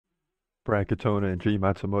Brad Katona and Jean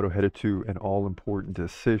Matsumoto headed to an all-important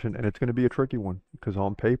decision, and it's going to be a tricky one because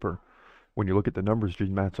on paper, when you look at the numbers,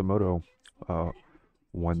 Jean Matsumoto uh,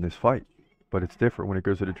 won this fight, but it's different when it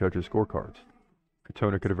goes to the judges' scorecards.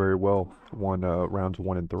 Katona could have very well won rounds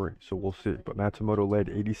 1 and 3, so we'll see. But Matsumoto led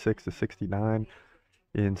 86 to 69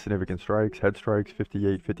 in significant strikes, head strikes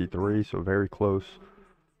 58-53, so very close.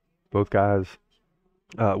 Both guys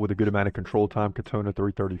with a good amount of control time. Katona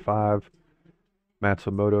 335.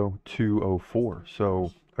 Matsumoto 204.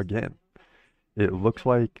 So again, it looks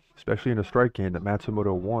like, especially in a strike game, that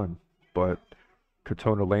Matsumoto won, but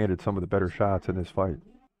Katona landed some of the better shots in this fight.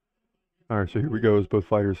 All right, so here we go as both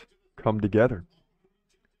fighters come together.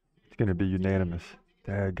 It's going to be unanimous.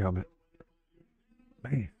 Dadgummit.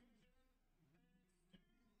 Man.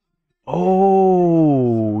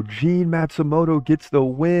 Oh, Jean Matsumoto gets the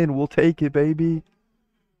win. We'll take it, baby.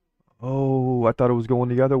 Oh, I thought it was going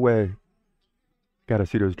the other way. Got to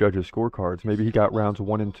see those judges' scorecards. Maybe he got rounds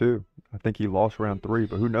 1 and 2. I think he lost round 3,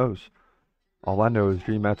 but who knows? All I know is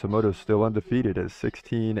Jean Matsumoto is still undefeated at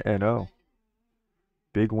 16-0.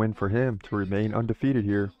 Big win for him to remain undefeated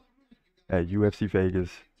here at UFC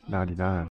Vegas 99.